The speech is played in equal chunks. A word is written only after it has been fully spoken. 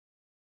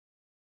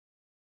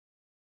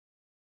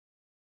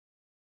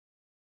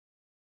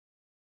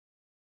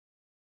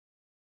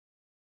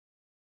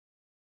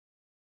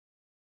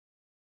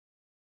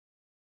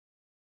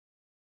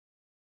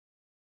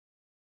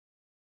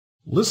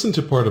Listen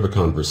to part of a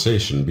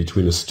conversation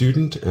between a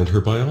student and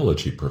her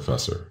biology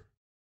professor.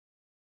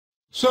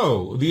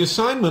 So, the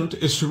assignment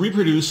is to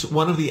reproduce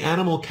one of the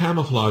animal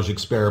camouflage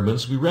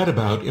experiments we read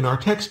about in our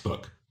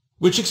textbook.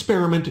 Which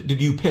experiment did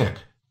you pick?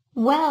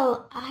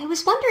 Well, I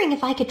was wondering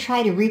if I could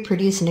try to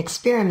reproduce an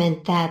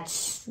experiment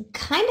that's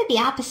kind of the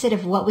opposite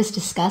of what was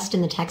discussed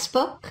in the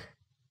textbook.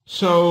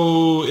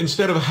 So,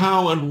 instead of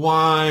how and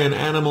why an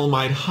animal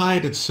might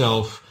hide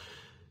itself,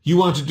 you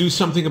want to do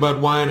something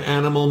about why an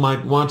animal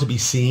might want to be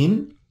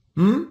seen?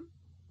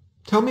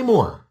 Tell me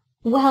more.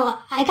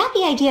 Well, I got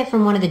the idea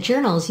from one of the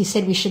journals you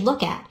said we should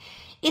look at.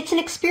 It's an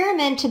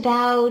experiment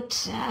about,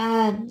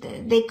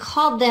 they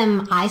called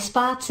them eye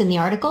spots in the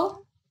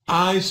article.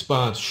 Eye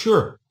spots,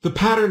 sure. The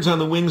patterns on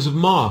the wings of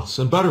moths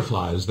and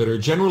butterflies that are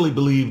generally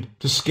believed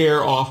to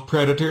scare off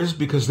predators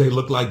because they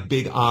look like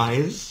big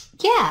eyes.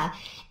 Yeah,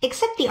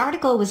 except the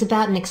article was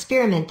about an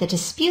experiment that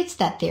disputes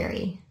that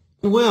theory.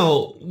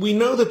 Well, we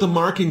know that the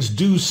markings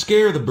do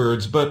scare the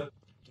birds, but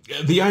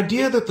the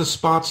idea that the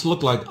spots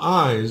look like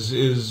eyes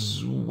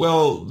is,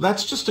 well,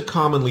 that's just a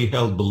commonly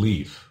held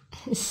belief.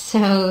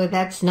 So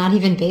that's not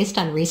even based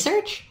on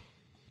research?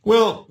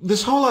 Well,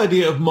 this whole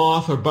idea of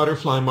moth or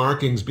butterfly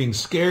markings being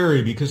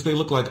scary because they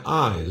look like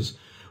eyes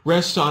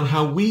rests on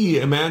how we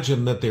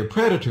imagine that their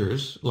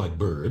predators, like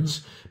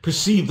birds,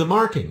 perceive the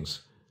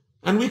markings.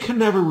 And we can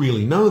never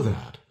really know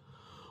that.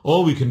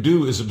 All we can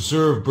do is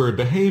observe bird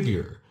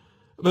behavior.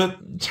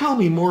 But tell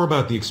me more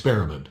about the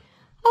experiment.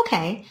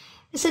 Okay,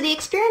 so the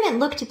experiment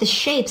looked at the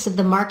shapes of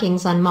the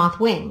markings on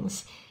moth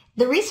wings.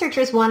 The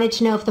researchers wanted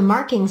to know if the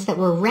markings that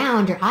were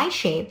round or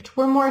eye-shaped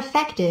were more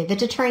effective at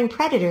deterring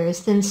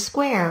predators than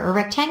square or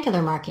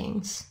rectangular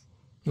markings.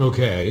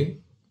 Okay.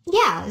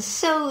 Yeah,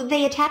 so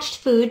they attached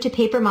food to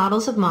paper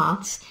models of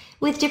moths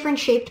with different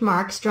shaped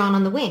marks drawn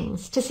on the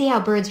wings to see how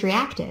birds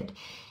reacted.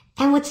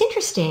 And what's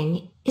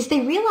interesting is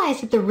they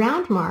realized that the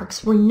round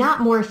marks were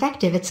not more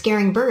effective at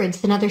scaring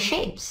birds than other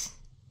shapes.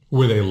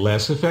 Were they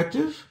less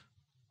effective?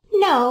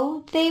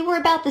 No, they were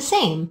about the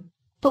same.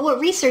 But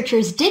what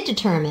researchers did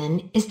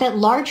determine is that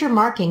larger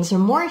markings are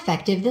more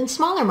effective than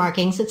smaller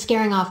markings at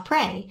scaring off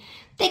prey.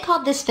 They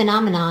called this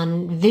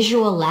phenomenon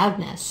visual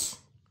loudness.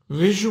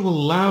 Visual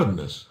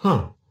loudness,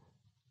 huh?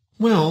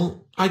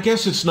 Well, I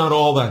guess it's not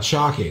all that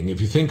shocking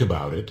if you think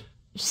about it.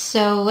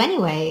 So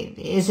anyway,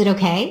 is it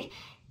okay?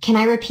 Can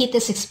I repeat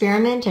this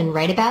experiment and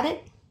write about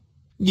it?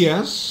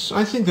 Yes,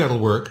 I think that'll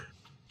work.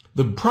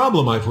 The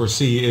problem I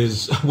foresee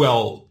is,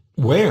 well,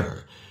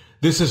 where?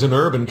 This is an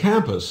urban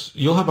campus.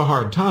 You'll have a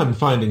hard time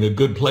finding a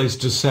good place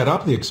to set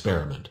up the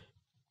experiment.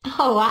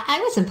 Oh,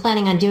 I wasn't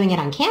planning on doing it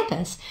on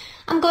campus.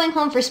 I'm going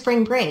home for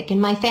spring break,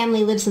 and my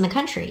family lives in the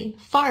country,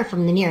 far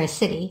from the nearest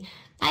city.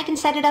 I can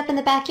set it up in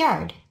the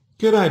backyard.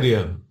 Good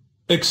idea.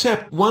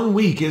 Except 1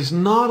 week is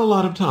not a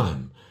lot of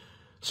time,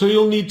 so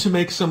you'll need to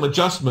make some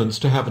adjustments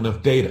to have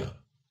enough data.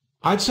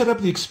 I'd set up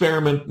the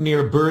experiment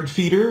near a bird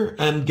feeder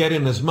and get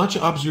in as much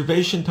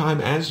observation time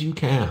as you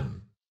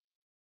can.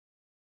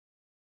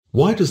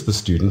 Why does the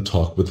student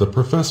talk with the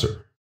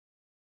professor?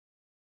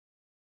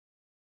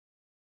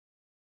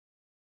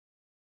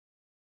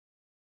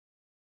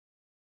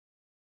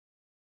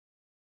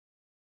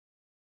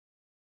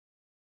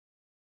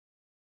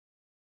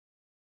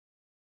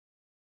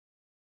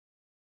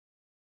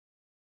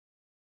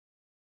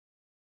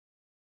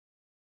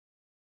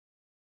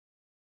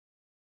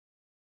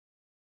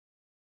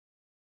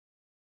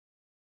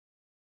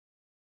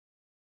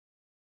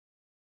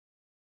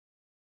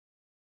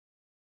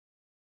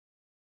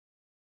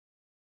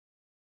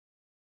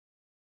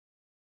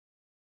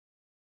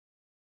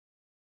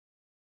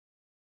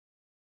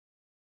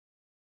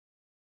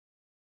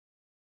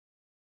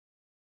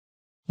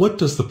 What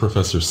does the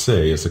professor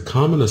say is a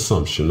common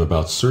assumption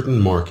about certain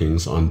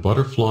markings on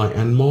butterfly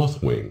and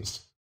moth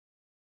wings?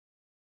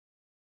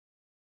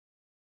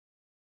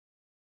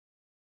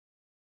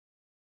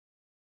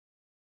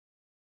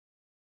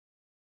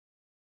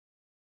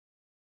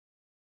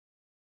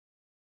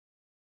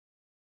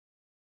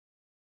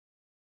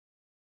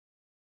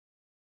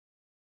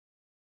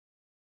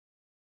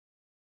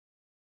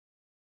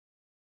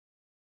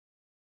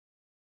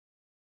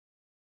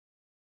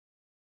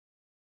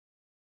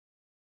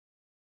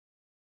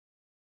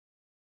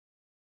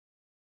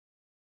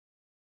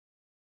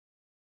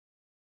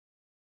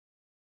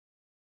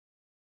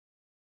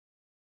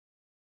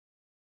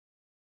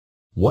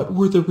 What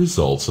were the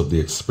results of the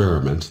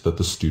experiment that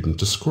the student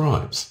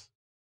describes?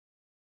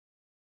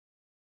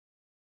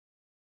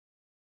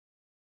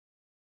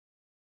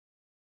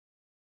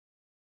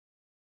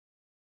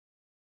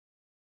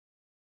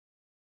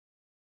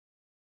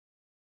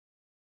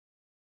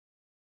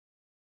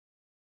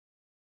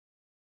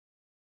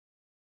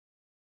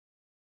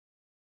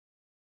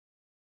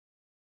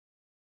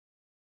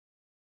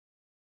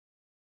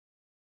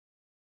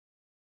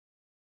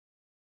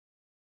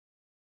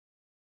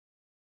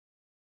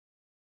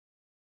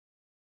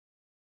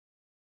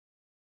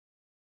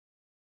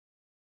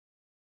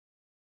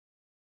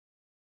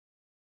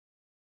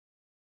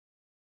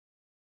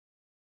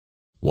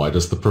 Why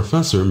does the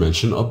professor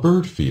mention a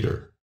bird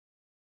feeder?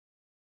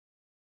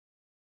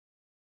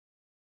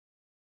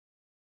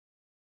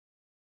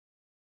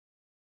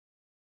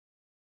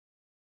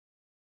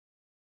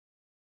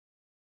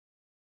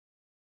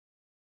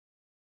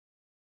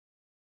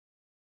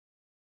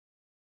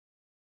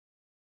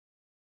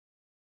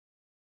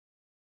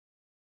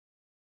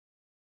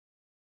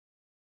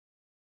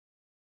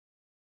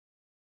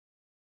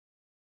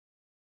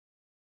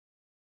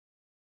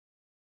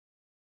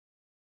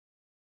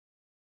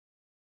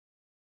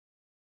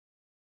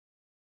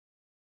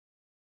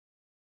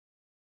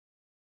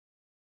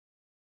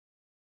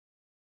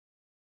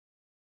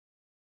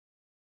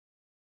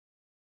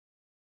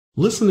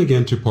 Listen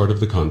again to part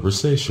of the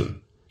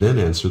conversation, then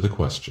answer the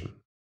question.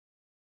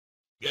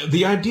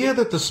 The idea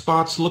that the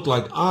spots look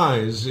like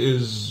eyes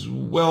is,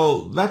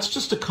 well, that's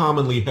just a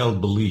commonly held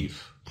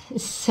belief.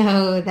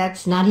 So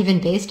that's not even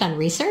based on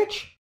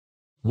research?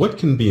 What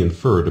can be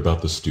inferred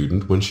about the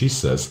student when she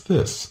says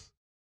this?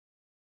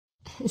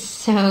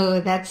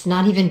 So that's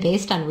not even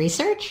based on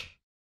research?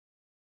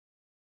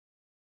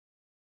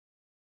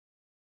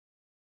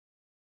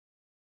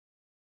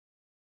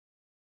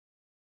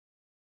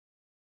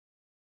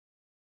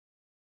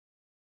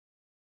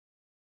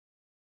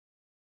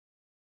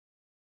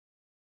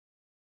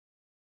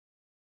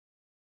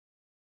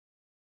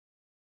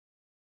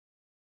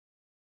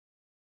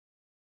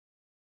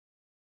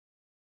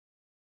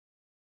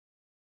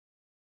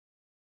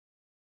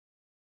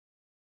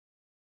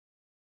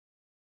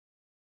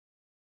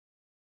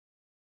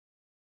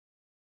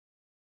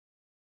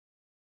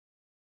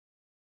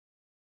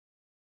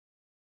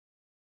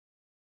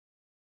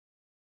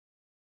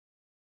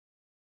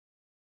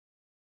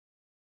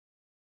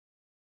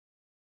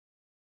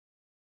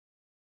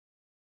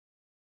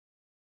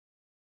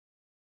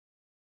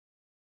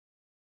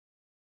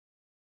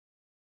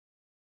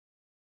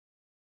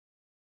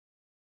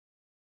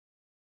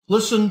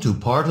 Listen to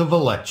part of a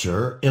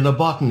lecture in a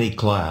botany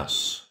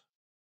class.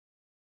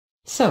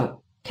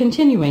 So,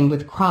 continuing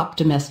with crop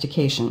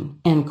domestication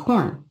and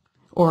corn,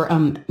 or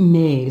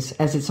maize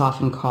as it's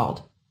often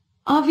called.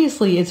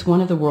 Obviously, it's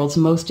one of the world's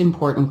most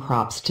important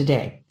crops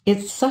today.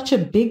 It's such a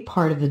big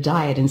part of the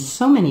diet in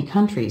so many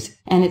countries,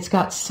 and it's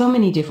got so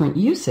many different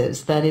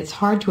uses that it's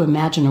hard to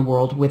imagine a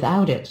world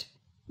without it.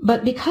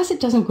 But because it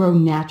doesn't grow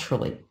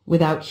naturally,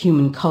 without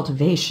human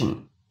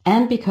cultivation,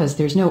 and because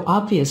there's no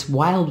obvious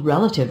wild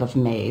relative of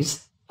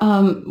maize,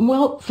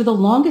 for the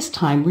longest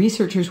time,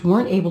 researchers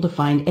weren't able to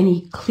find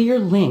any clear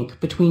link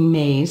between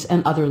maize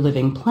and other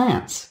living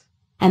plants.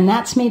 And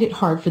that's made it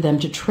hard for them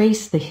to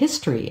trace the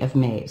history of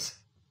maize.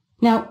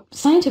 Now,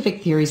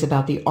 scientific theories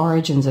about the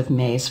origins of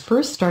maize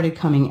first started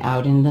coming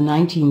out in the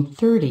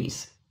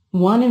 1930s.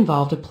 One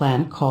involved a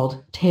plant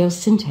called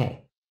teosinte.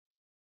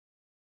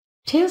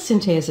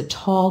 Teosinte is a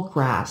tall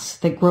grass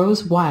that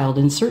grows wild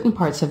in certain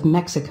parts of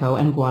Mexico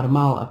and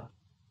Guatemala.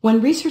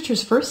 When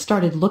researchers first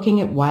started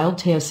looking at wild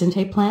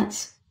teosinte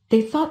plants,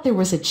 they thought there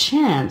was a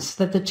chance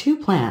that the two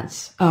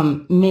plants,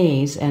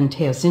 maize and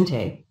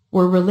teosinte,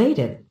 were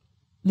related.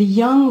 The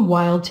young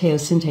wild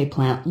teosinte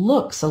plant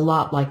looks a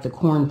lot like the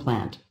corn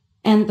plant,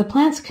 and the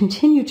plants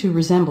continue to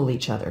resemble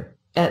each other,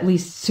 at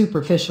least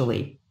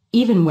superficially,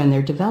 even when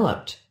they're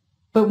developed.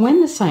 But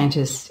when the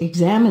scientists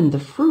examined the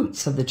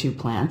fruits of the two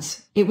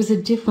plants, it was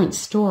a different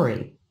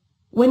story.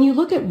 When you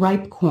look at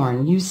ripe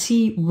corn, you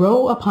see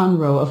row upon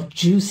row of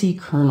juicy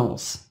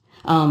kernels,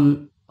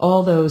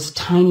 all those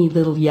tiny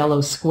little yellow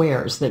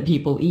squares that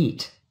people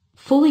eat.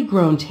 Fully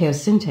grown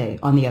teosinte,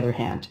 on the other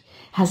hand,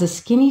 has a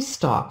skinny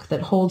stalk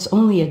that holds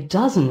only a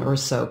dozen or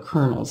so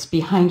kernels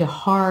behind a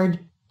hard,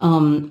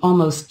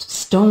 almost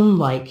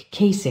stone-like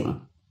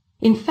casing.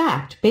 In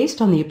fact,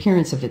 based on the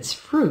appearance of its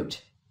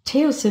fruit,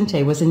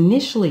 teosinte was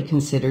initially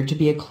considered to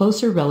be a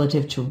closer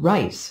relative to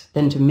rice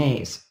than to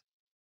maize.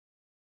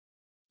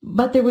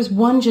 But there was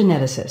one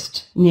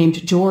geneticist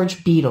named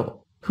George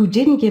Beadle who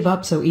didn't give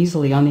up so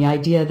easily on the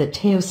idea that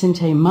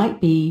teosinte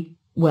might be,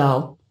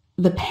 well,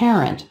 the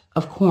parent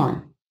of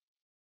corn.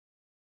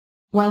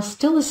 While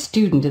still a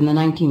student in the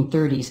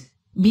 1930s,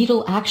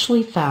 Beadle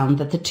actually found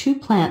that the two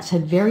plants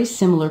had very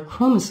similar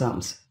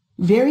chromosomes,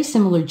 very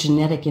similar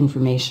genetic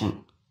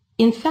information.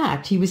 In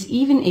fact, he was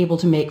even able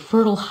to make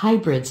fertile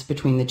hybrids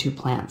between the two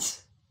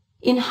plants.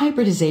 In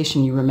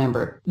hybridization, you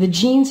remember, the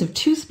genes of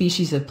two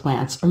species of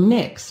plants are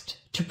mixed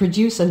to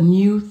produce a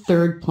new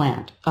third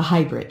plant, a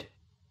hybrid.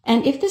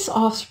 And if this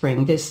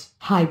offspring, this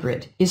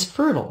hybrid, is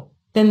fertile,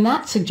 then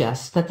that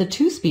suggests that the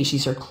two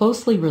species are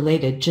closely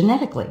related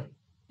genetically.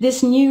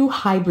 This new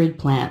hybrid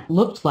plant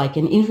looked like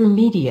an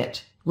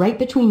intermediate right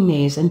between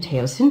maize and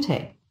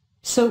teosinte.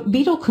 So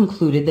Beadle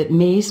concluded that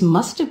maize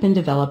must have been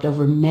developed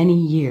over many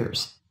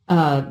years,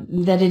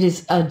 that it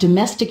is a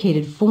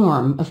domesticated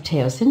form of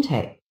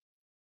teosinte.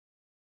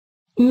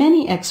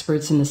 Many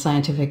experts in the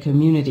scientific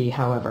community,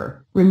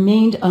 however,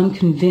 remained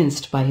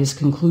unconvinced by his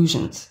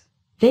conclusions.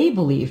 They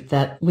believed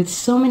that with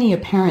so many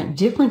apparent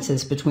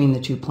differences between the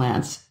two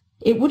plants,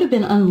 it would have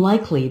been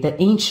unlikely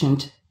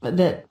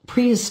that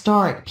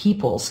prehistoric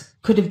peoples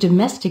could have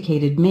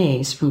domesticated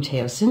maize from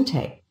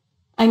teosinte.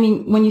 I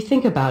mean, when you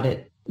think about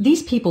it,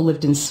 these people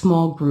lived in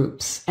small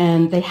groups,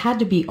 and they had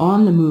to be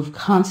on the move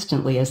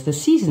constantly as the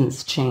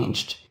seasons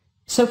changed.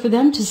 So for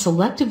them to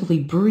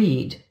selectively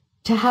breed,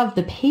 to have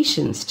the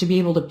patience to be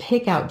able to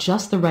pick out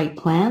just the right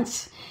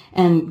plants,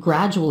 and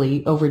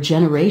gradually, over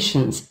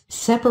generations,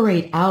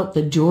 separate out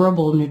the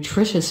durable,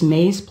 nutritious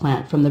maize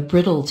plant from the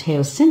brittle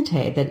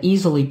teosinte that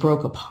easily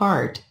broke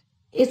apart,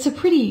 it's a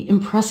pretty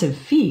impressive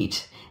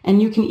feat,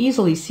 and you can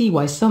easily see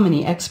why so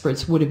many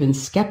experts would have been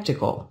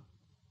skeptical.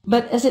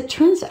 But as it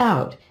turns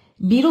out,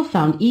 Beadle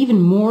found even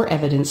more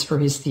evidence for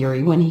his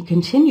theory when he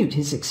continued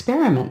his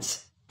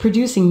experiments,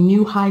 producing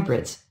new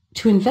hybrids,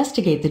 to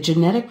investigate the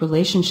genetic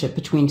relationship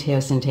between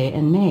teosinte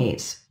and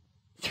maize.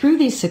 Through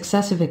these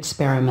successive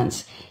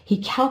experiments,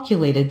 he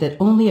calculated that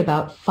only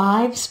about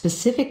 5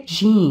 specific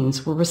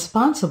genes were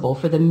responsible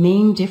for the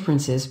main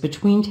differences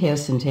between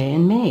teosinte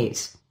and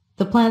maize.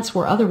 The plants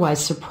were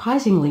otherwise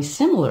surprisingly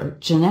similar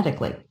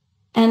genetically.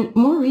 And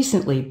more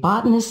recently,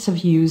 botanists have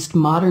used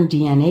modern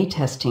DNA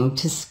testing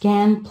to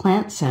scan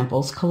plant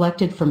samples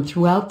collected from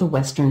throughout the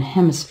Western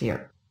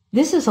Hemisphere.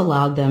 This has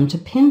allowed them to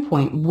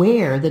pinpoint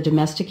where the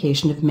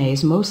domestication of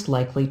maize most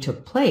likely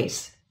took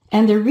place,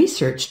 and their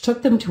research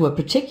took them to a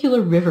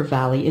particular river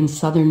valley in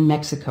southern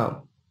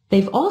Mexico.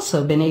 They've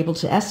also been able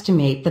to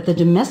estimate that the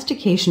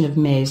domestication of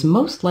maize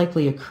most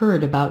likely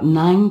occurred about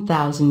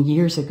 9,000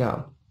 years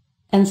ago,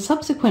 and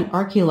subsequent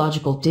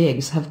archaeological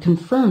digs have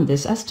confirmed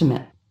this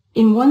estimate.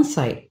 In one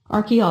site,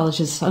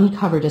 archaeologists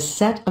uncovered a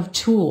set of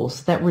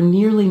tools that were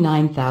nearly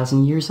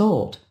 9,000 years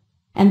old,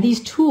 and these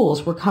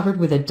tools were covered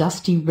with a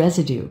dusty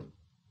residue,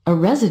 a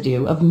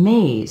residue of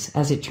maize,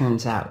 as it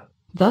turns out,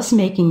 thus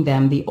making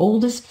them the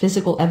oldest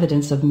physical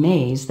evidence of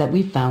maize that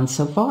we've found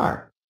so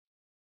far.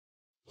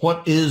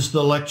 What is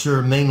the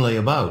lecture mainly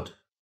about?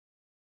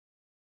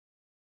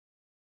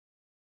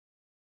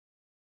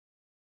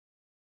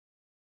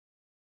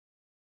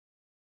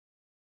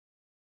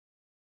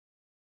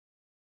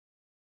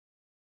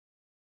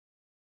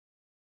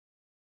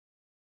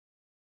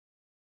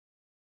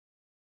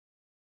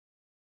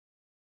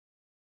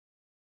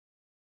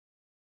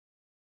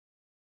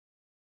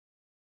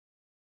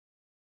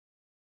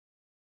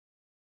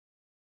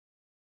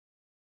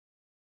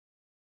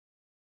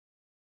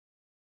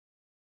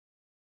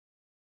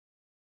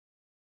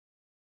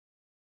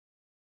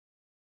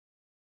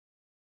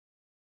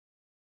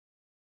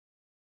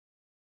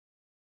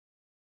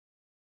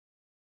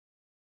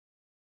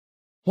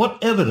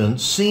 What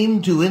evidence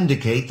seemed to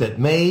indicate that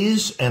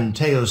maize and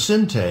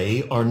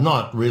teosinte are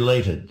not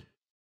related?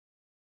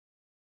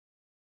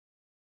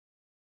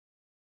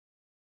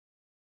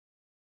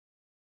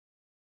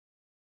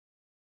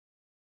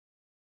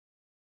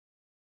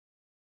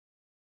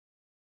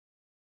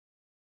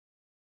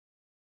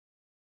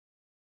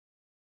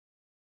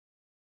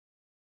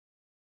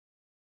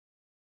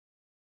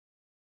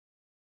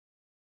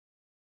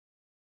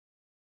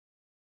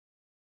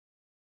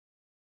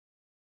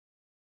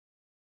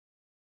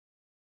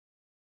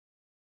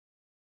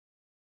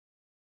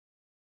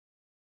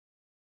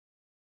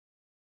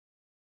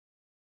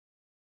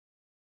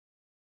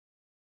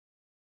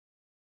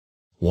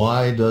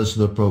 Why does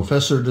the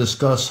professor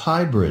discuss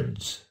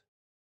hybrids?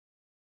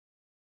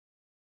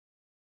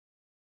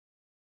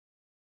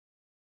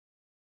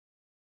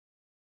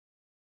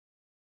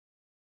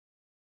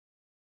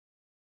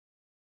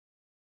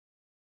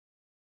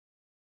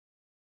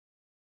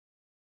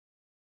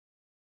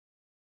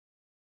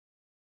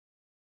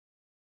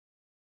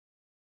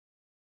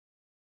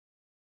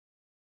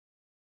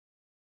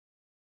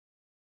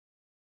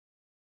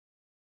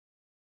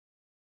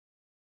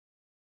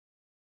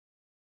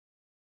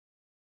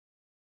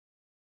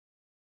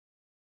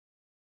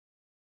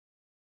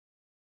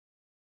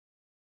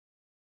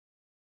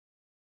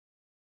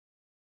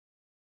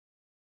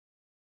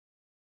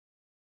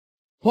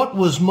 What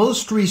was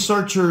most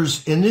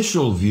researchers'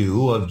 initial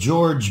view of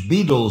George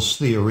Beadle's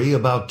theory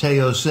about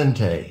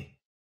teosinte?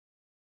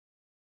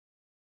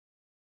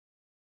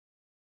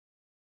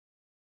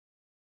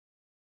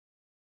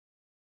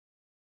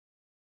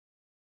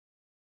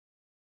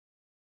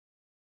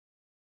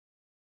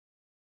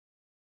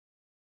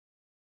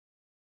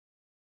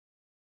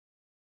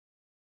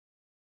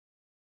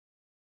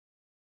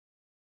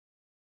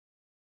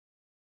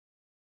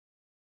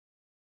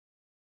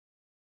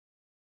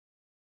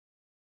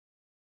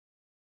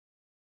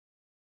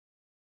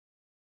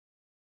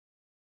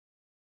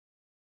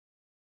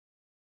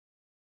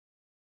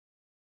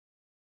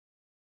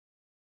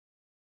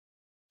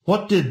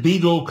 What did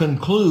Beadle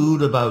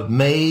conclude about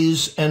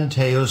maize and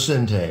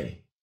teosinte?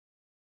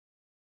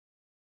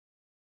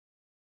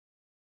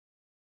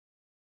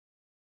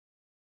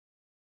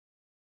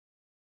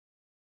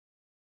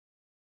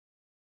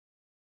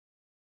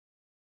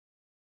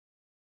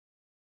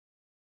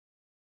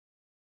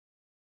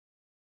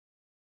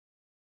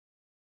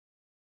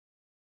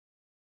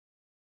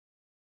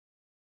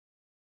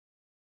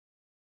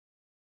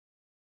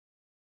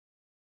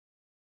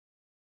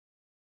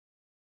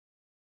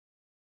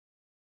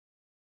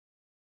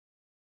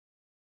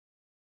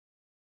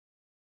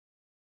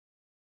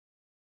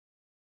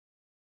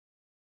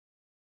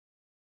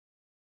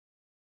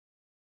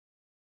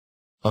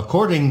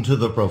 According to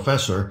the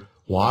professor,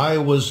 why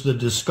was the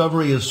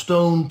discovery of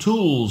stone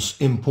tools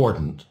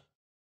important?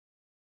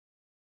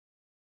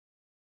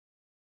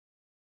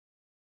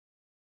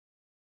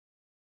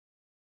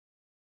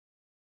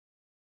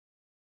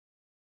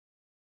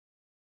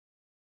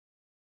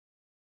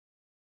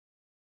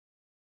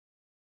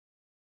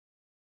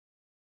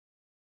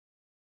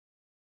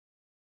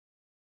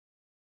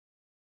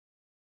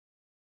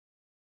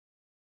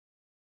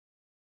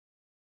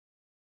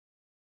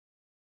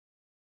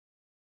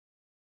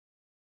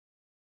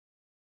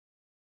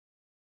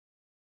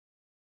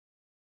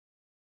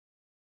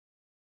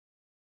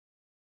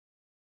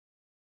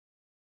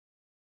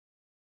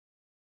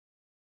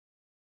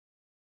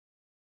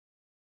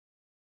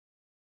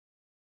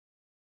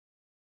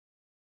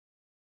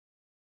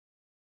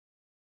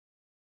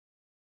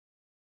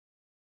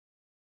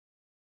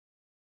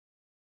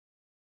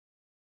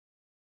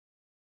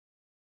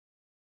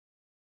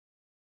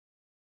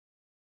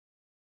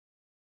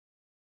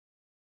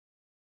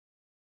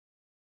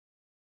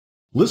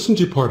 Listen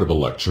to part of a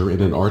lecture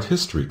in an art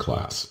history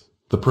class.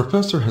 The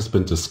professor has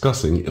been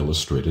discussing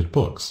illustrated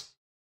books.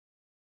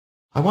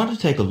 I want to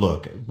take a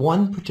look at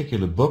one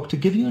particular book to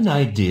give you an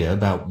idea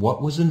about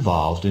what was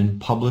involved in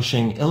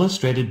publishing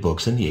illustrated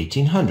books in the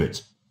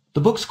 1800s. The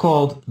book's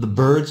called The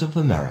Birds of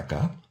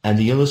America, and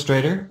the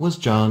illustrator was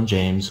John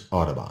James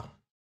Audubon.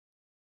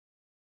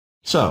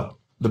 So,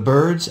 The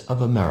Birds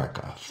of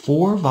America,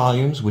 4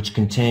 volumes which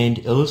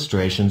contained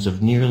illustrations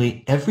of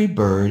nearly every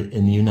bird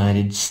in the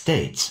United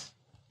States.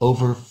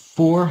 Over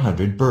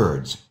 400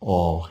 birds,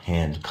 all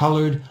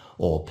hand-colored,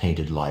 all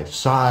painted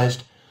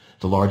life-sized,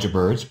 the larger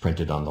birds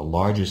printed on the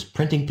largest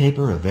printing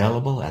paper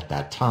available at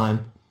that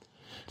time.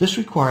 This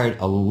required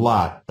a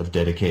lot of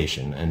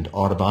dedication, and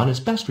Audubon is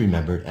best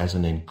remembered as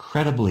an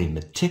incredibly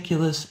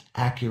meticulous,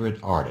 accurate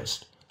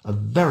artist, a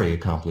very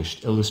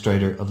accomplished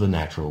illustrator of the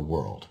natural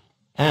world.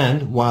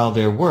 And while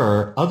there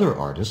were other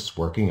artists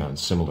working on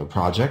similar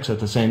projects at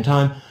the same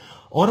time,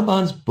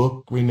 Audubon's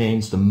book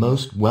remains the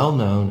most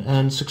well-known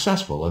and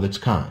successful of its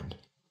kind.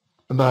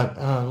 But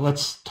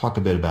let's talk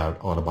a bit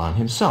about Audubon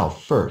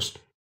himself first.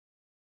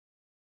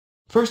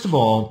 First of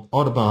all,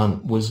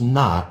 Audubon was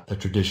not a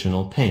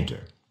traditional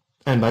painter.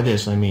 And by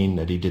this I mean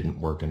that he didn't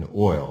work in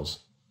oils.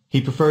 He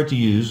preferred to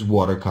use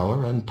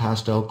watercolor and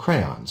pastel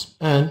crayons,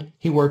 and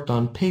he worked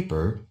on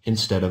paper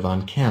instead of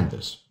on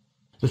canvas.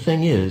 The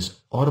thing is,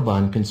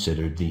 Audubon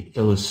considered the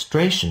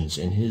illustrations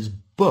in his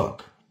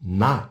book,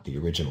 not the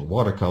original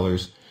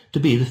watercolors, to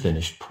be the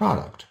finished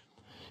product.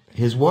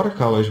 His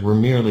watercolors were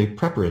merely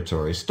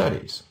preparatory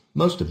studies,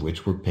 most of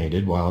which were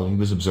painted while he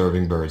was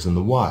observing birds in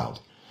the wild.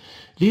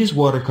 These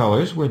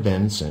watercolors were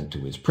then sent to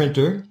his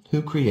printer,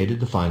 who created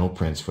the final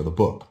prints for the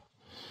book.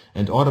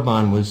 And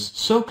Audubon was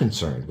so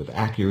concerned with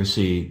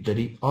accuracy that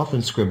he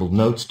often scribbled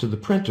notes to the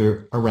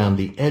printer around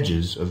the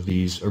edges of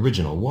these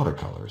original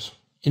watercolors.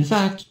 In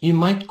fact, you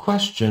might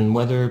question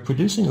whether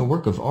producing a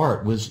work of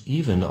art was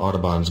even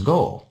Audubon's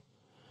goal.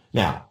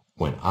 Now,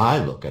 when I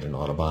look at an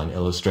Audubon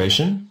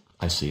illustration,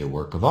 I see a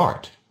work of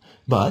art.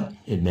 But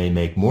it may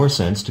make more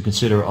sense to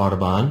consider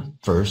Audubon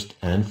first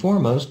and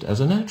foremost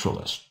as a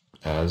naturalist,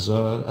 as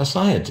a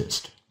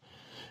scientist.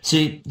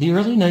 See, the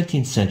early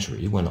 19th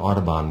century, when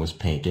Audubon was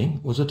painting,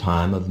 was a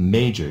time of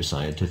major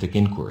scientific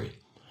inquiry,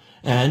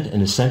 and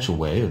an essential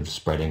way of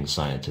spreading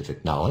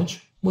scientific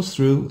knowledge was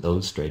through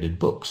illustrated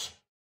books.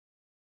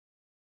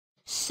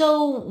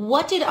 So,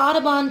 what did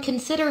Audubon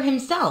consider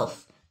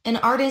himself, an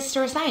artist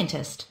or a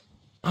scientist?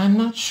 I'm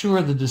not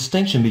sure the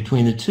distinction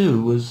between the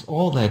two was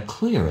all that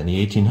clear in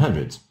the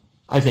 1800s.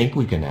 I think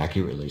we can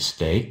accurately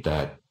state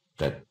that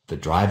the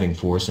driving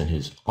force in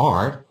his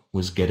art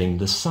was getting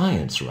the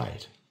science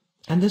right.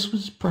 And this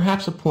was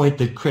perhaps a point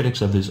that critics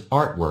of his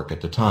artwork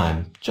at the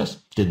time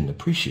just didn't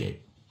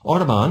appreciate.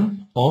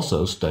 Audubon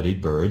also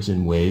studied birds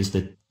in ways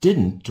that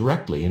didn't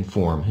directly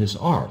inform his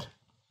art.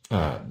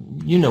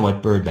 You know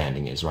what bird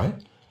banding is, right?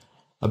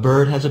 A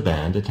bird has a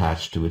band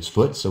attached to its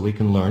foot so we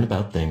can learn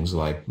about things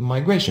like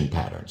migration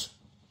patterns.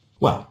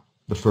 Well,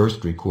 the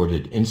first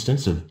recorded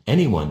instance of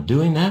anyone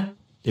doing that,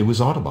 it was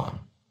Audubon.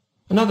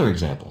 Another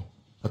example.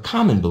 A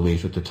common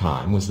belief at the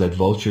time was that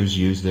vultures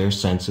used their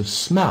sense of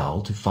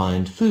smell to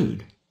find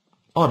food.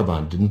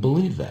 Audubon didn't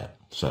believe that,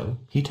 so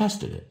he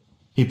tested it.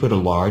 He put a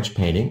large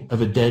painting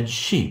of a dead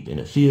sheep in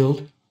a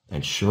field,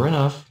 and sure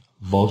enough,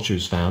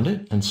 vultures found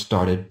it and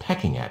started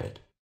pecking at it.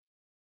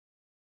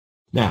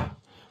 Now,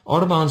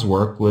 Audubon's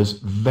work was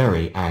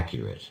very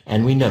accurate,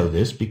 and we know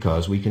this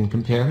because we can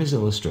compare his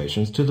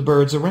illustrations to the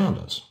birds around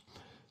us.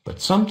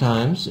 But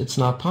sometimes it's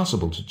not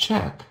possible to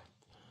check.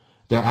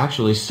 There are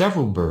actually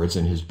several birds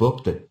in his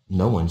book that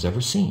no one's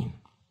ever seen.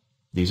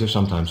 These are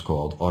sometimes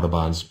called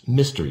Audubon's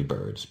mystery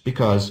birds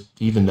because,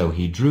 even though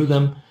he drew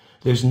them,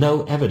 there's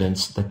no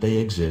evidence that they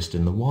exist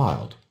in the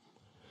wild.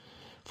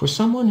 For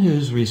someone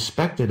who's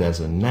respected as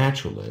a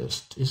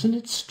naturalist, isn't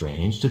it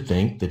strange to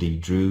think that he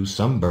drew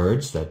some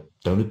birds that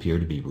don't appear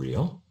to be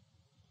real?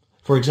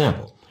 For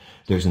example,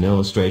 there's an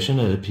illustration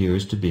that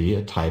appears to be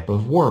a type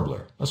of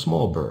warbler, a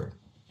small bird.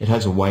 It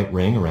has a white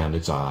ring around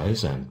its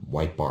eyes and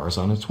white bars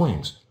on its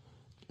wings.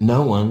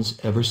 No one's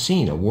ever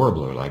seen a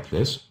warbler like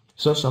this,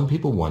 so some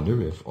people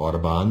wonder if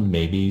Audubon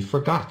maybe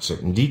forgot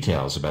certain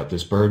details about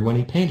this bird when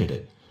he painted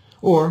it,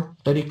 or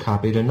that he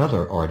copied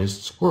another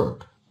artist's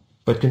work.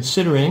 But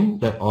considering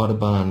that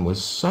Audubon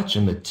was such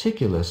a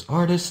meticulous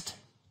artist,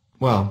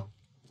 well,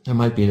 there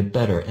might be a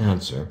better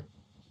answer.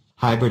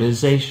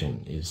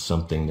 Hybridization is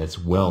something that's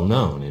well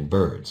known in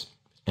birds,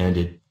 and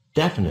it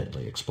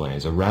definitely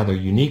explains a rather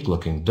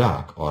unique-looking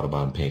duck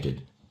Audubon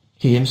painted.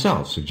 He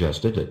himself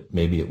suggested that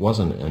maybe it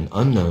wasn't an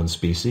unknown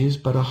species,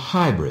 but a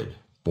hybrid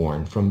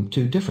born from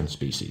 2 different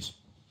species.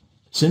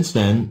 Since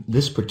then,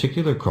 this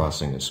particular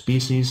crossing of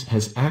species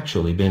has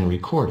actually been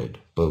recorded,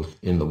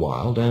 both in the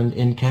wild and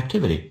in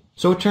captivity.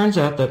 So it turns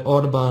out that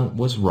Audubon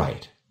was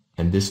right,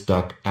 and this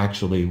duck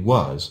actually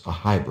was a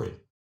hybrid.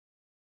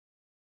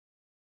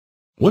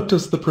 What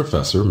does the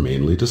professor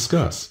mainly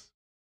discuss?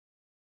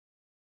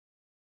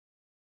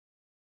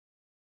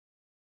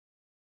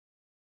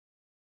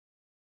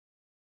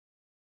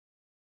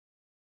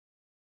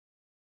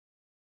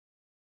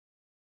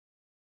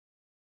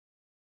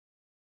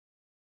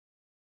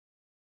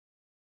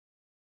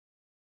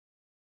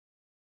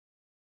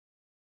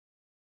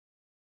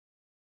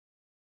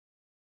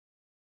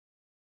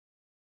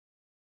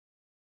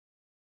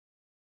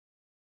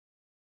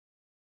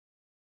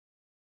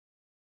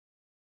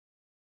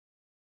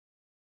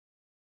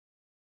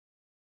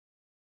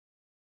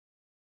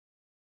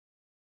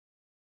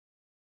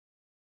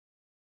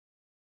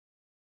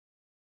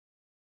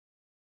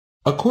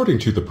 According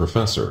to the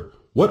professor,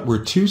 what were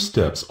 2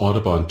 steps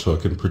Audubon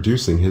took in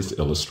producing his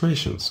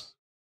illustrations?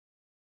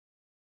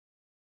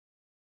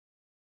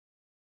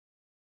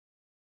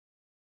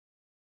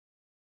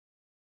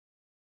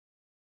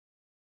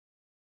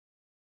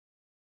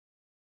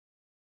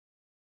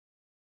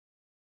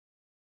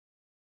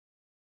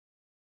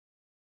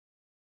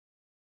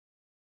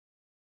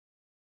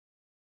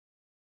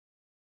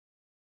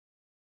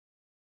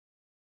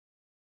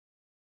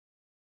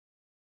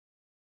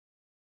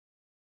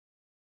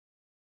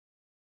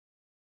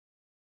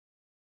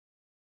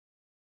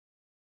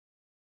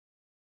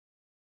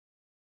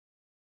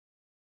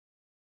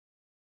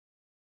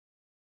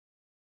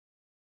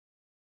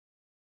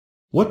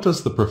 What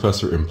does the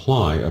professor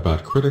imply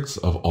about critics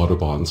of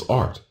Audubon's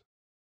art?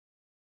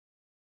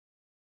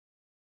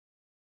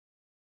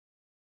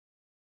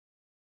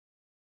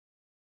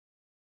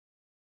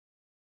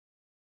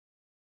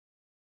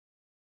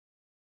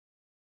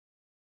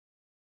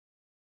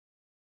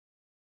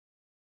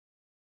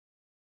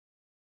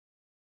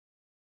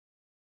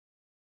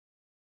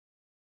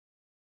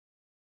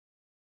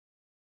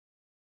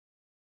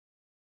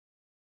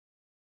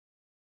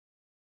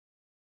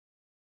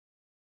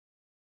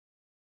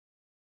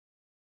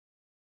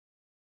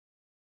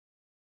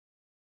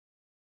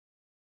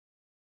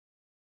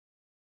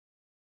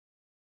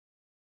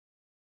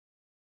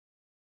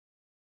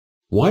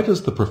 Why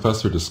does the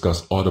professor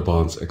discuss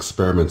Audubon's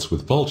experiments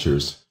with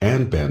vultures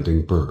and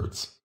banding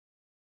birds?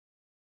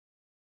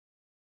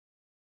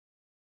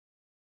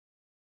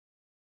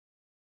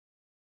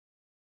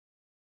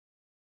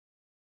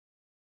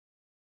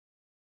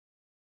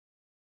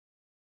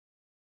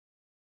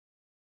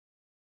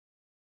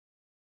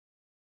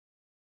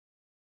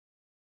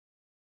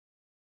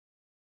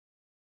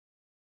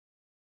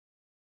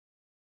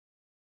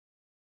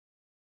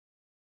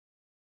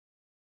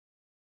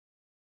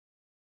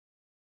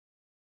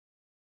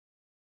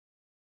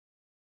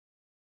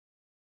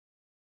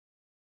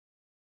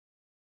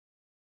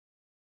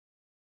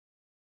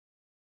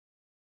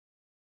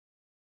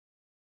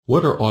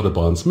 What are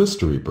Audubon's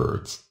mystery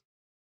birds?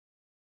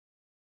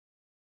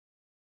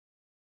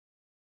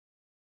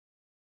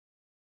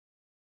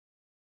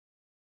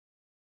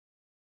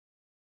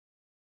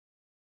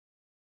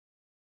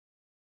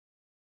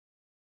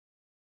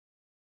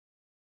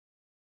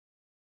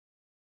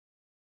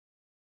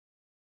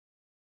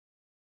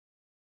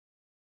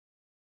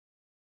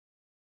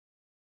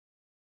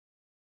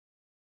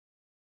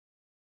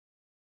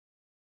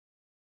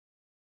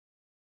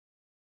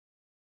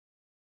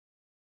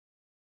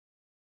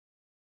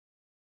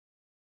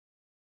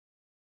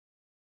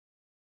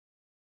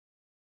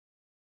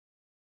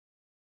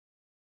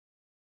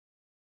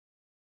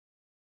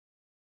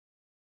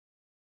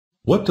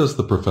 What does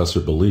the professor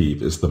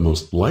believe is the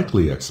most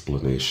likely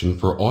explanation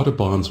for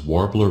Audubon's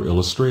warbler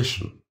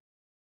illustration?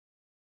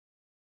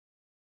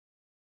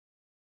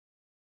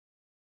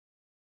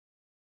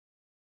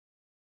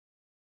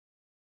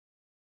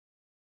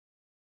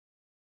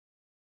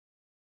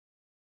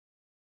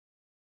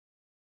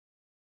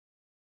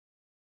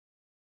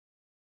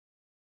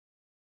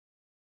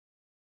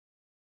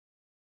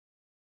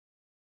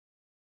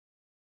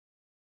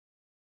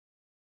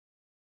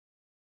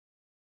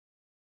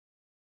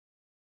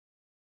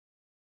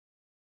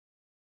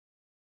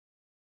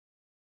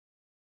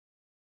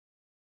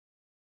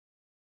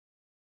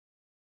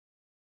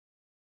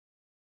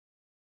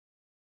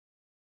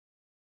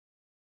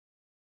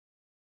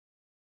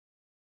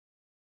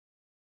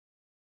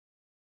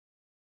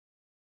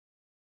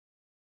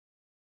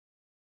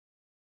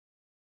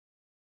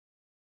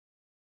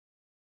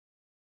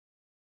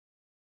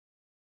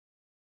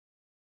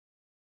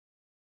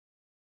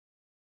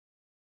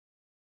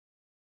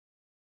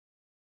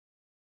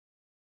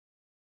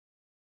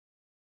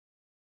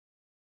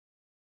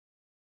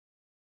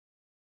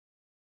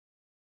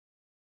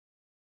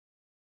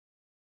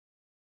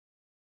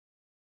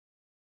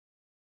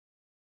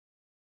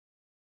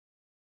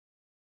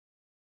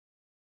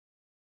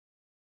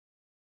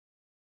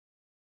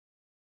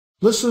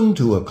 Listen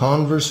to a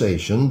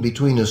conversation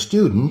between a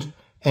student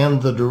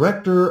and the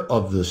director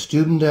of the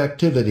Student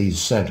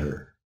Activities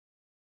Center.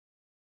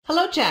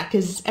 Hello, Jack.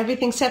 Is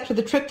everything set for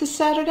the trip this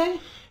Saturday?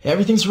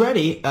 Everything's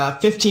ready.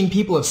 15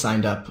 people have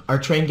signed up. Our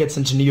train gets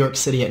into New York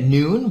City at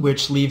noon,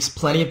 which leaves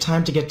plenty of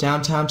time to get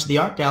downtown to the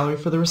art gallery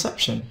for the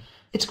reception.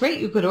 It's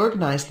great you could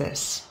organize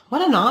this.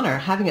 What an honor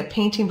having a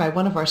painting by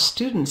one of our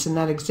students in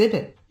that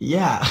exhibit.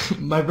 Yeah,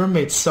 my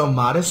roommate's so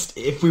modest.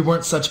 If we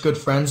weren't such good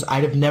friends,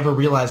 I'd have never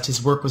realized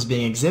his work was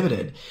being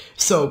exhibited.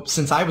 So,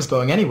 since I was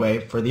going anyway,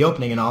 for the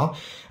opening and all,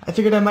 I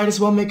figured I might as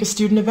well make a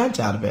student event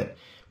out of it.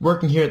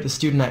 Working here at the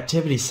Student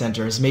Activities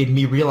Center has made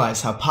me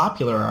realize how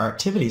popular our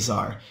activities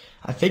are.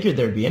 I figured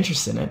there'd be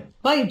interest in it.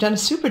 Well, you've done a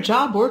super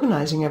job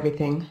organizing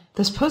everything.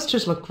 Those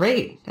posters look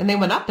great, and they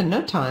went up in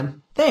no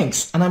time.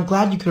 Thanks, and I'm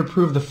glad you could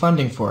approve the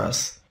funding for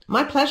us.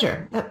 My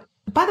pleasure.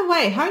 By the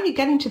way, how are you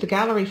getting to the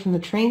gallery from the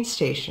train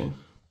station?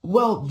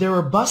 Well, there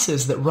are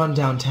buses that run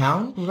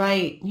downtown.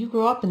 Right. You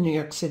grew up in New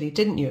York City,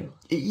 didn't you?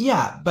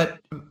 Yeah, but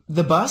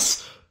the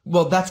bus?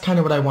 Well, that's kind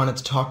of what I wanted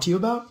to talk to you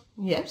about.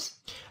 Yes?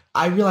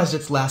 I realized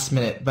it's last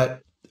minute,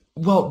 but,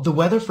 well, the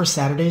weather for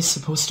Saturday is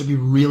supposed to be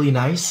really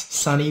nice,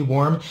 sunny,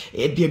 warm.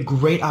 It'd be a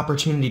great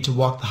opportunity to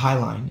walk the High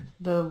Line.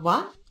 The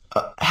what?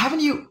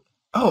 Haven't you...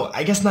 Oh,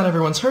 I guess not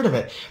everyone's heard of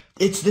it.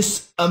 It's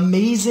this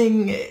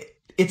amazing...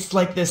 It's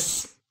like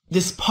this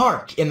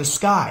park in the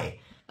sky.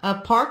 A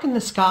park in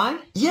the sky?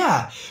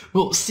 Yeah.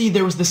 Well, see,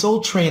 there was this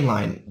old train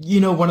line. You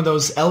know, one of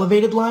those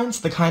elevated lines,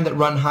 the kind that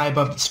run high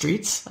above the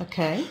streets?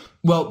 Okay.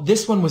 Well,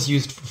 this one was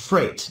used for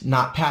freight,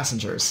 not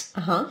passengers.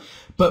 Uh-huh.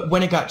 But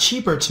when it got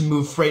cheaper to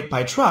move freight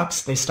by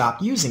trucks, they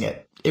stopped using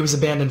it. It was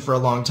abandoned for a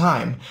long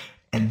time.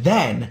 And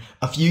then,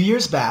 a few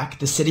years back,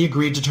 the city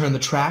agreed to turn the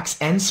tracks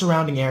and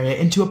surrounding area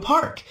into a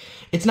park.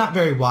 It's not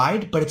very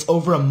wide, but it's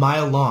over a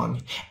mile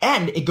long.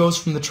 And it goes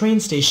from the train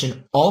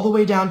station all the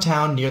way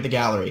downtown near the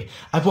gallery.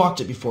 I've walked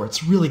it before.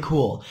 It's really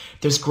cool.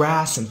 There's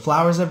grass and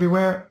flowers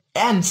everywhere.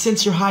 And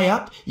since you're high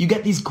up, you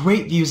get these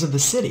great views of the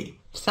city.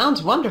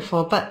 Sounds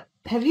wonderful, but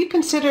have you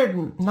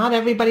considered not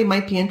everybody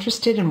might be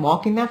interested in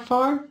walking that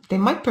far? They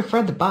might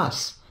prefer the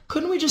bus.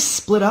 Couldn't we just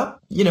split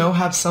up? You know,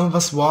 have some of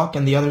us walk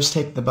and the others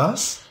take the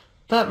bus?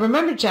 But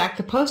remember, Jack,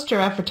 the poster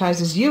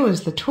advertises you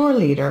as the tour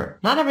leader.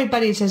 Not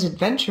everybody's as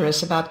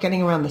adventurous about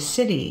getting around the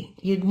city.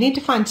 You'd need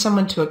to find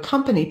someone to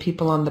accompany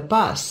people on the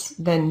bus.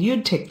 Then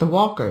you'd take the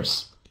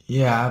walkers.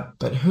 Yeah,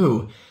 but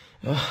who?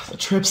 The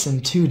trip's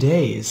in 2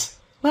 days.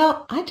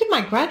 Well, I did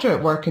my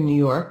graduate work in New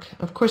York.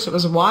 Of course, it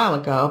was a while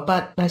ago,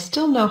 but I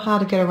still know how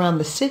to get around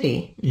the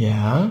city.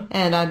 Yeah?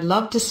 And I'd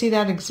love to see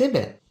that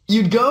exhibit.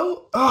 You'd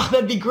go? Oh,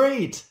 that'd be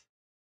great.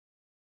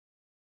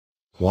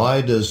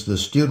 Why does the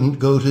student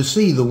go to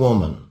see the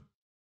woman?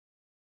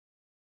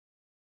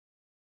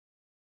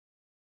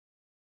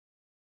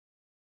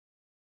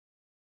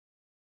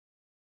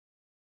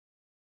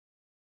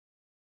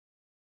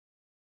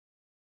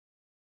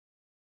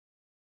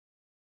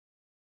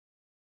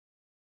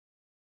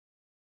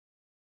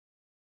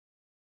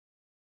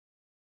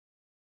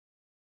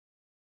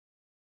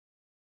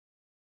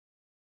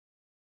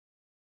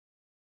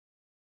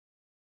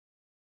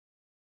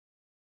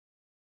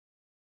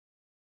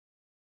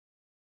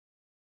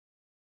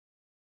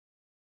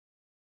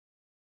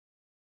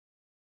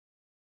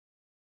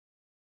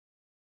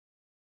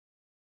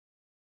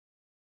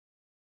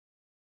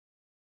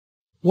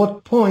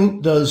 What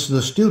point does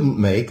the student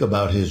make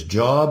about his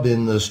job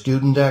in the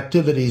Student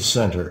Activities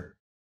Center?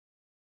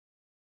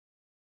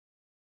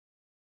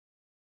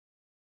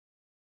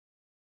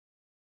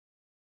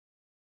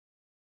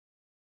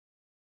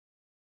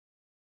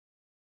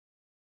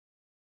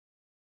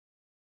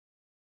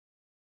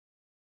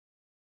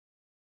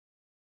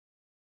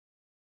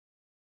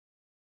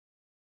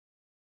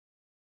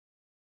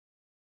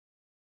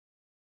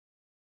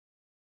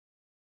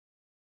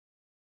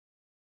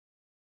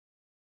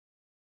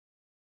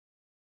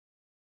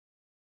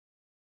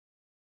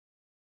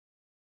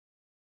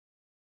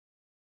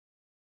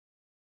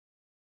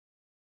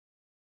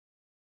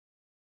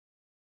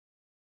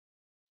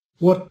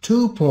 What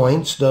 2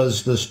 points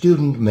does the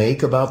student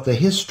make about the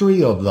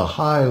history of the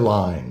High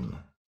Line?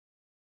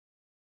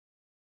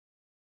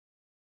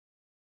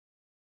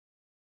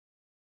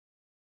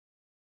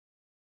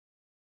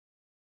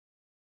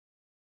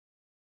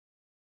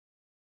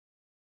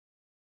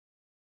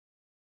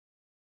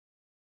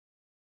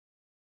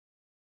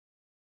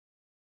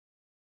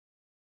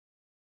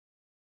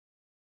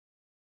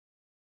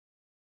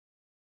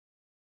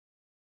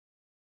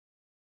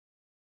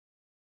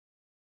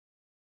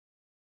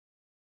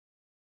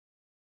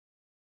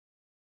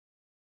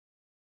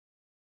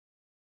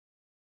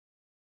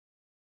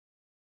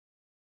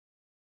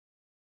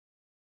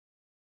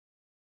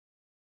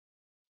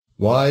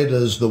 Why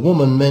does the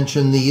woman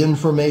mention the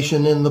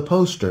information in the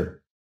poster?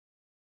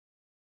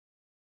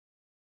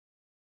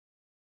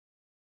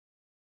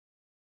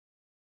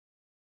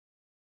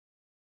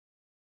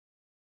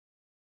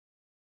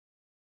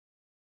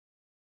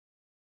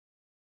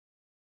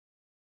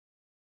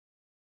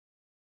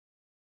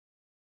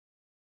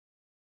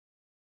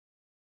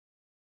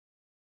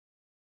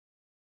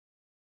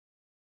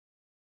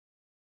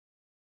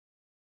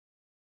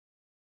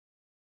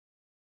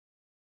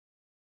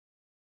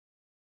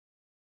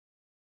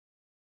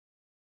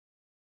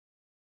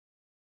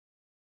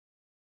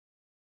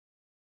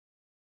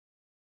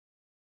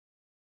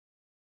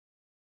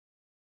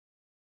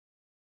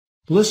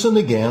 Listen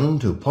again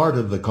to part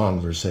of the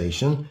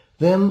conversation,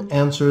 then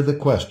answer the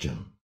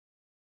question.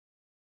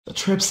 The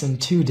trip's in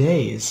 2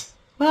 days.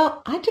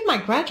 Well, I did my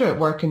graduate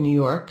work in New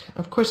York.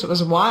 Of course, it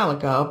was a while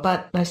ago,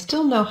 but I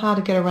still know how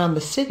to get around the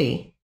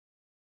city.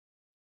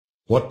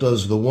 What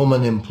does the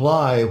woman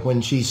imply when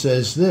she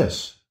says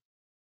this?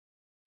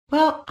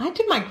 Well, I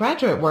did my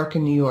graduate work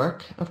in New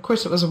York. Of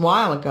course, it was a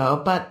while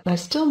ago, but I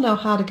still know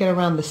how to get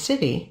around the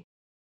city.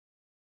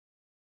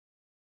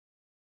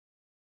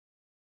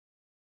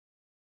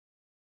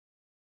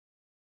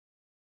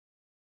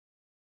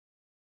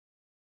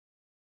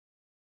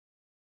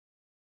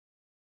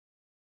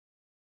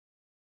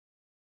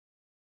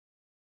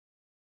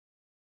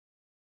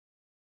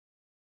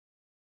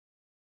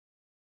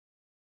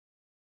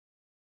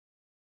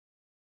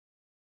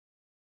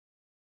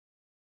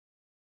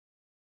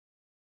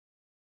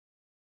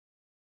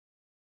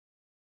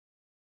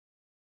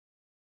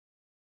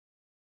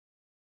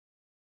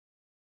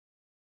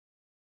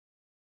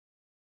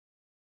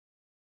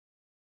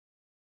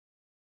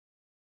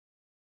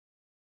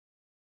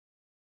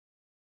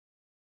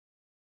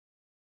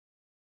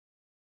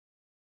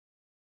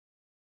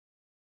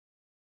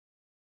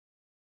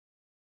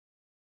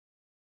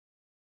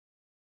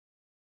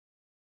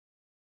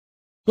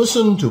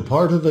 Listen to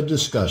part of a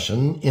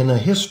discussion in a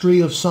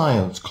history of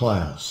science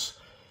class.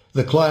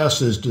 The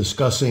class is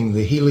discussing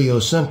the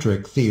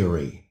heliocentric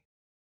theory.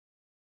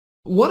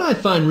 What I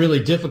find really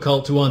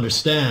difficult to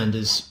understand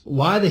is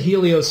why the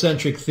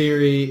heliocentric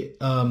theory,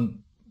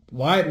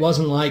 why it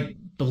wasn't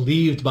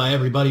believed by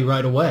everybody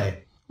right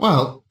away.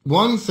 Well,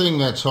 one thing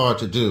that's hard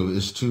to do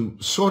is to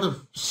sort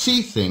of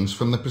see things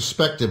from the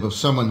perspective of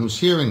someone who's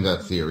hearing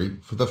that theory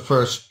for the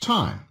first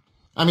time.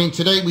 I mean,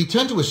 today we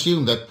tend to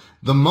assume that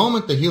the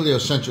moment the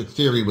heliocentric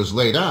theory was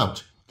laid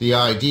out, the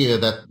idea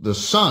that the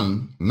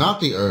sun, not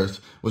the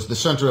earth, was the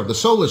center of the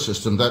solar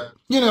system, that,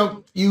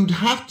 you'd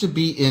have to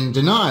be in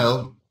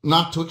denial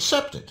not to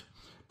accept it.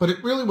 But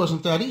it really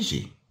wasn't that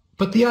easy.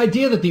 But the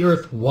idea that the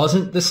earth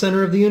wasn't the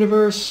center of the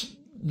universe,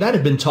 that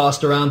had been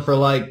tossed around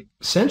for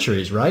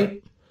centuries,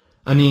 right?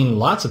 I mean,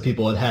 lots of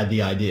people had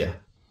the idea.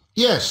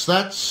 Yes,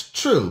 that's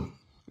true,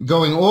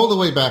 going all the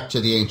way back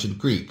to the ancient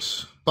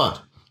Greeks.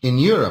 But in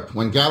Europe,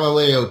 when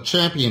Galileo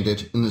championed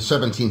it in the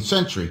 17th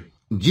century,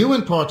 due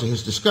in part to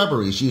his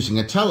discoveries using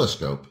a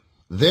telescope,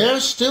 there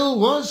still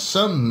was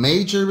some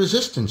major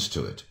resistance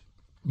to it.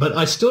 But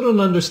I still don't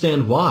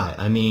understand why.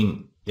 I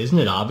mean, isn't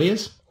it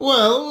obvious?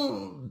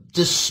 Well,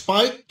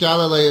 despite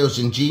Galileo's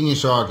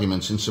ingenious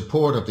arguments in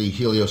support of the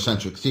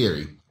heliocentric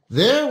theory,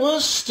 there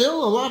was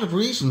still a lot of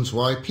reasons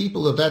why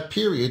people of that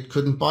period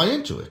couldn't buy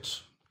into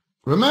it.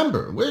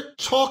 Remember, we're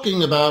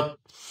talking about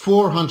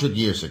 400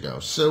 years ago,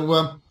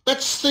 so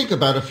let's think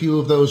about a few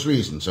of those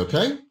reasons,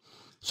 okay?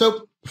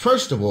 So,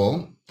 first of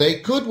all,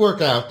 they could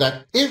work out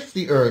that if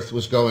the Earth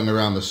was going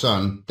around the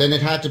sun, then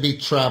it had to be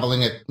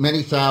traveling at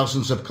many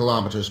thousands of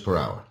kilometers per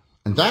hour.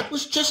 And that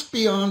was just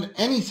beyond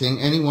anything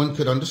anyone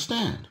could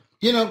understand.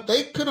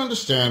 They could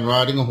understand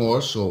riding a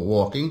horse or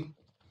walking.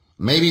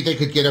 Maybe they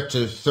could get up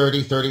to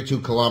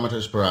 32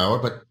 kilometers per hour,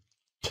 but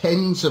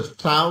tens of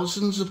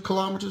thousands of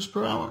kilometers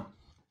per hour?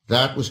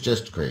 That was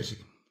just crazy.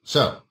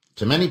 So,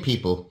 to many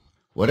people,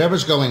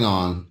 whatever's going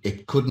on,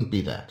 it couldn't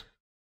be that.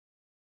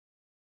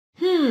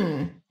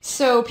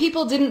 So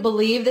people didn't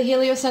believe the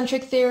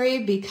heliocentric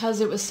theory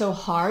because it was so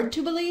hard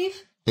to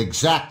believe?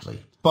 Exactly.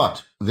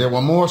 But there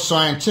were more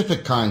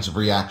scientific kinds of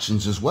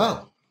reactions as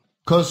well.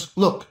 'Cause,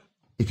 look,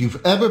 if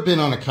you've ever been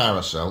on a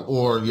carousel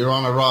or you're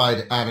on a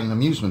ride at an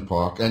amusement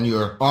park and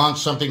you're on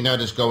something that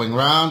is going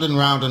round and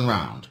round and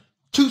round,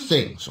 two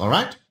things, all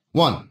right?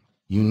 One,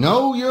 you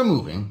know you're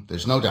moving,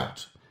 there's no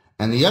doubt.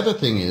 And the other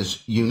thing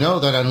is, you know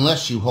that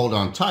unless you hold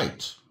on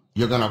tight,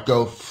 you're going to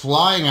go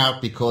flying out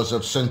because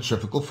of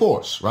centrifugal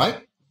force,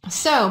 right?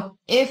 So,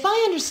 if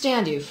I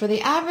understand you, for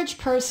the average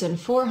person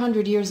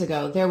 400 years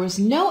ago, there was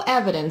no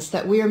evidence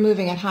that we were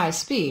moving at high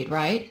speed,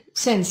 right?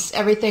 Since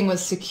everything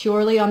was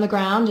securely on the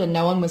ground and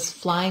no one was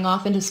flying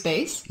off into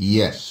space?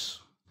 Yes,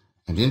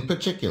 and in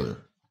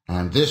particular,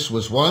 and this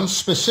was one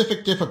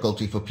specific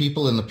difficulty for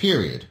people in the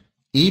period,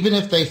 even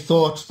if they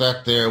thought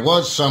that there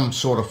was some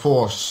sort of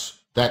force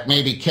that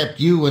maybe kept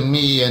you and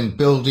me and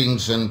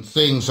buildings and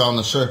things on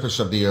the surface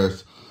of the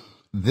Earth,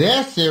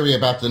 their theory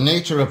about the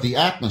nature of the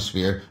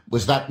atmosphere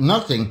was that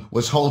nothing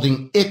was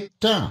holding it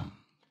down.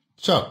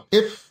 So,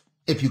 if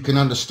you can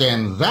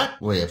understand that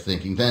way of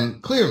thinking, then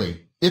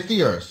clearly, if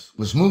the Earth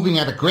was moving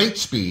at a great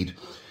speed,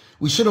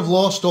 we should have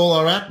lost all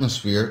our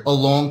atmosphere a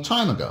long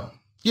time ago.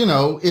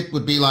 It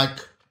would be like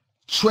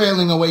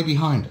trailing away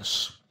behind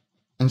us.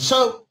 And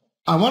so,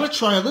 I want to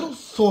try a little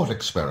thought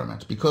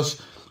experiment,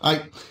 because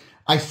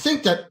I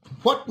think that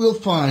what we'll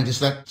find is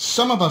that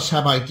some of us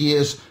have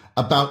ideas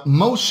about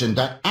motion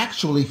that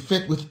actually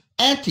fit with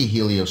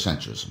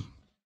anti-heliocentrism.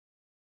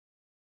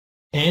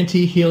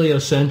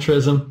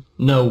 Anti-heliocentrism?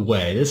 No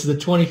way. This is the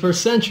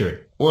 21st century.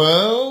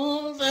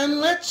 Well, then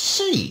let's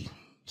see.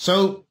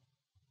 So,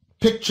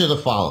 picture the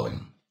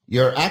following.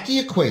 You're at the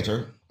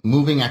equator,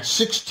 moving at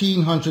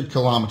 1,600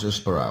 kilometers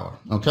per hour,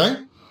 okay?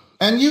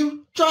 And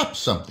you drop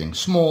something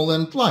small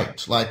and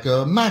light, like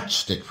a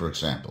matchstick, for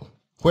example.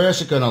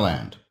 Where's it going to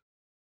land?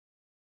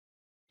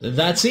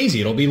 That's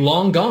easy. It'll be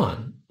long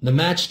gone. The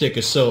matchstick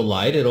is so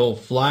light, it'll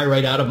fly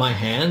right out of my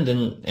hand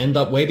and end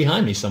up way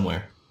behind me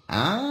somewhere.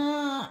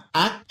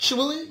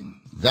 Actually,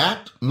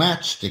 that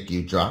matchstick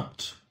you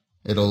dropped,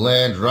 it'll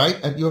land right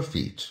at your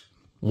feet.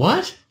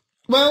 What?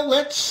 Well,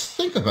 let's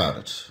think about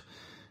it.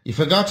 You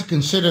forgot to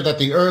consider that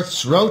the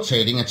Earth's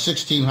rotating at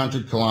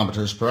 1,600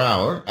 kilometers per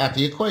hour at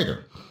the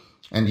equator.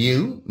 And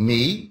you,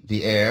 me,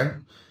 the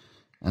air,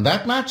 and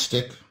that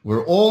matchstick,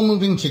 we're all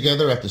moving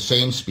together at the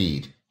same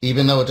speed,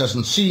 even though it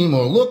doesn't seem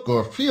or look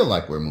or feel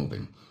like we're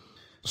moving.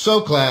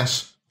 So,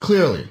 class,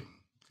 clearly,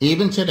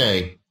 even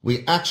today,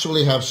 we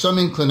actually have some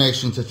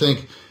inclination to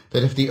think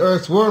that if the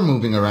Earth were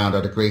moving around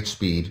at a great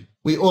speed,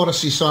 we ought to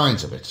see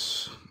signs of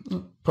it.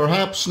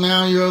 Perhaps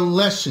now you're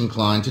less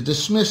inclined to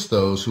dismiss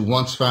those who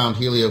once found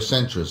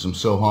heliocentrism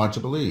so hard to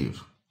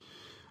believe.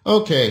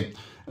 Okay,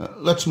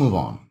 let's move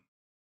on.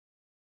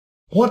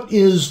 What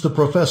is the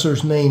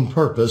professor's main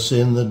purpose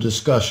in the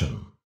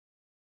discussion?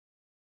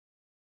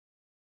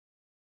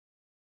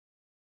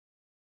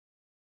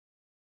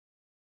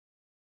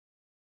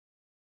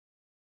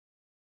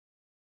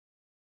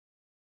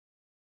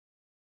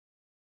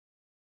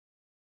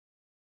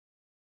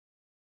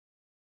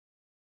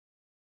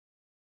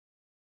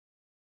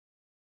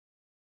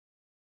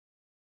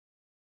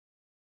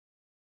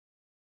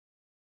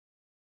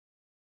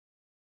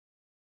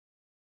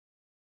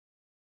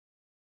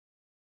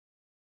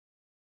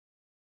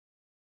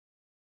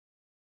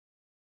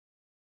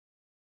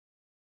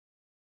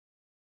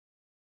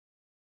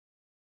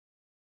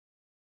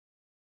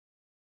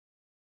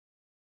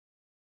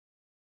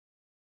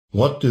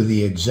 What do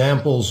the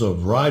examples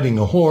of riding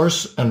a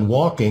horse and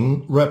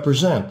walking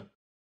represent?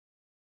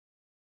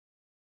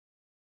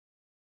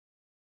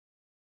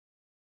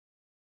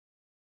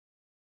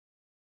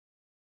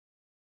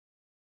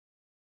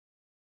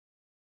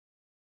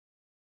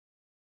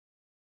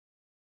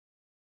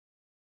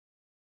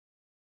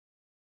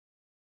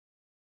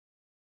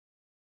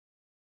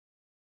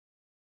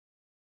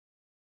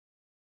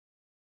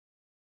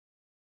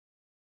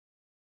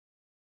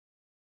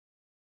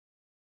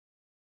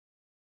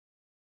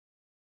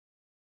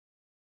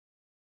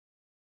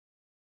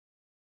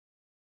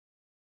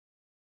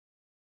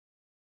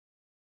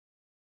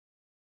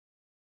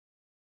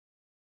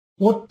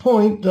 What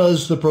point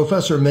does the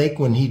professor make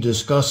when he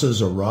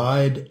discusses a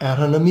ride at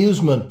an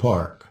amusement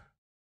park?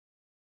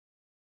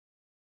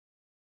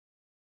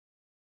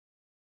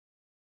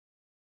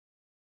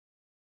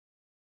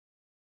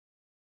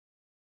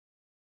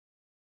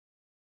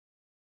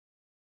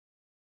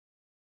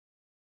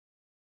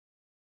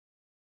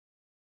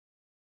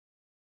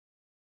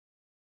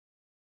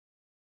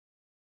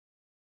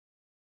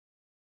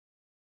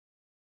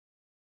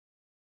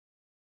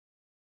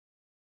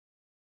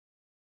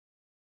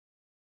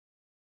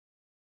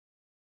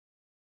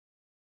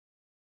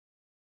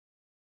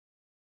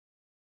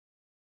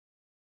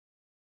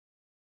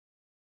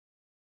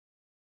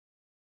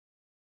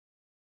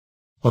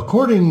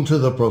 According to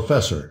the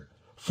professor,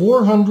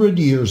 400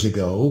 years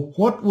ago,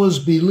 what was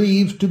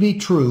believed to be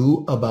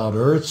true about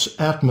Earth's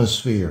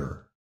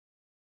atmosphere?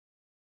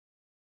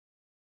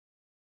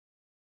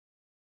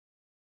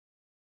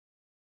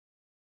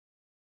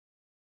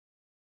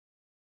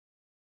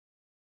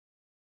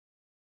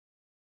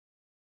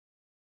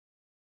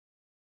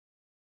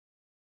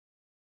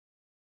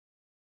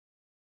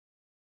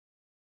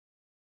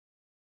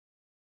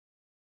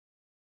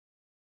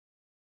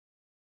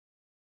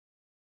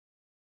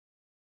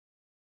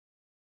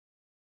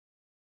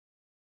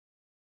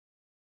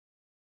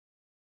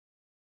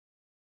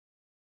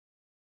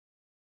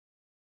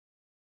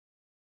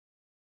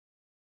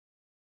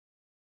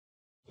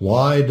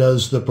 Why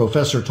does the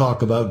professor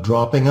talk about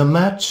dropping a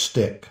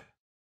matchstick?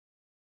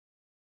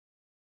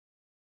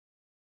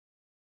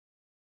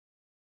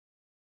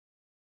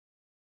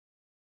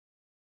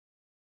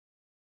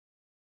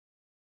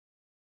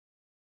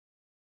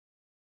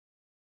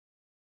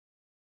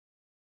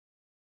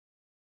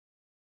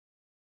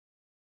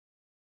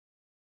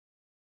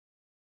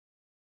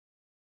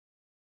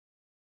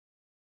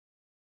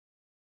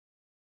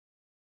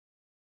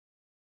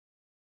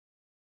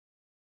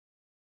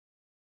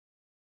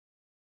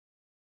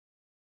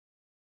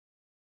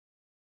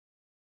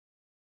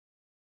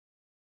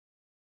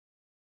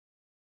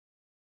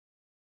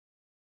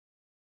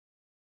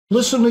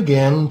 Listen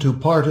again to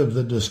part of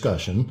the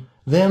discussion,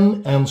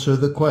 then answer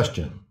the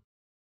question.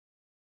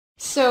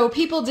 So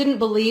people didn't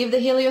believe the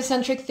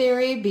heliocentric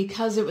theory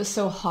because it was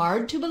so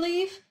hard to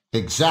believe?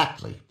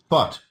 Exactly.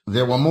 But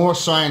there were more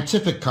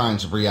scientific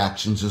kinds of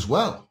reactions as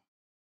well.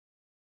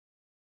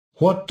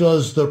 What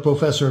does the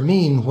professor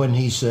mean when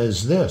he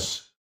says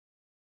this?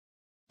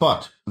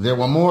 But there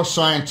were more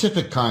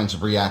scientific kinds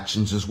of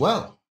reactions as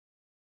well.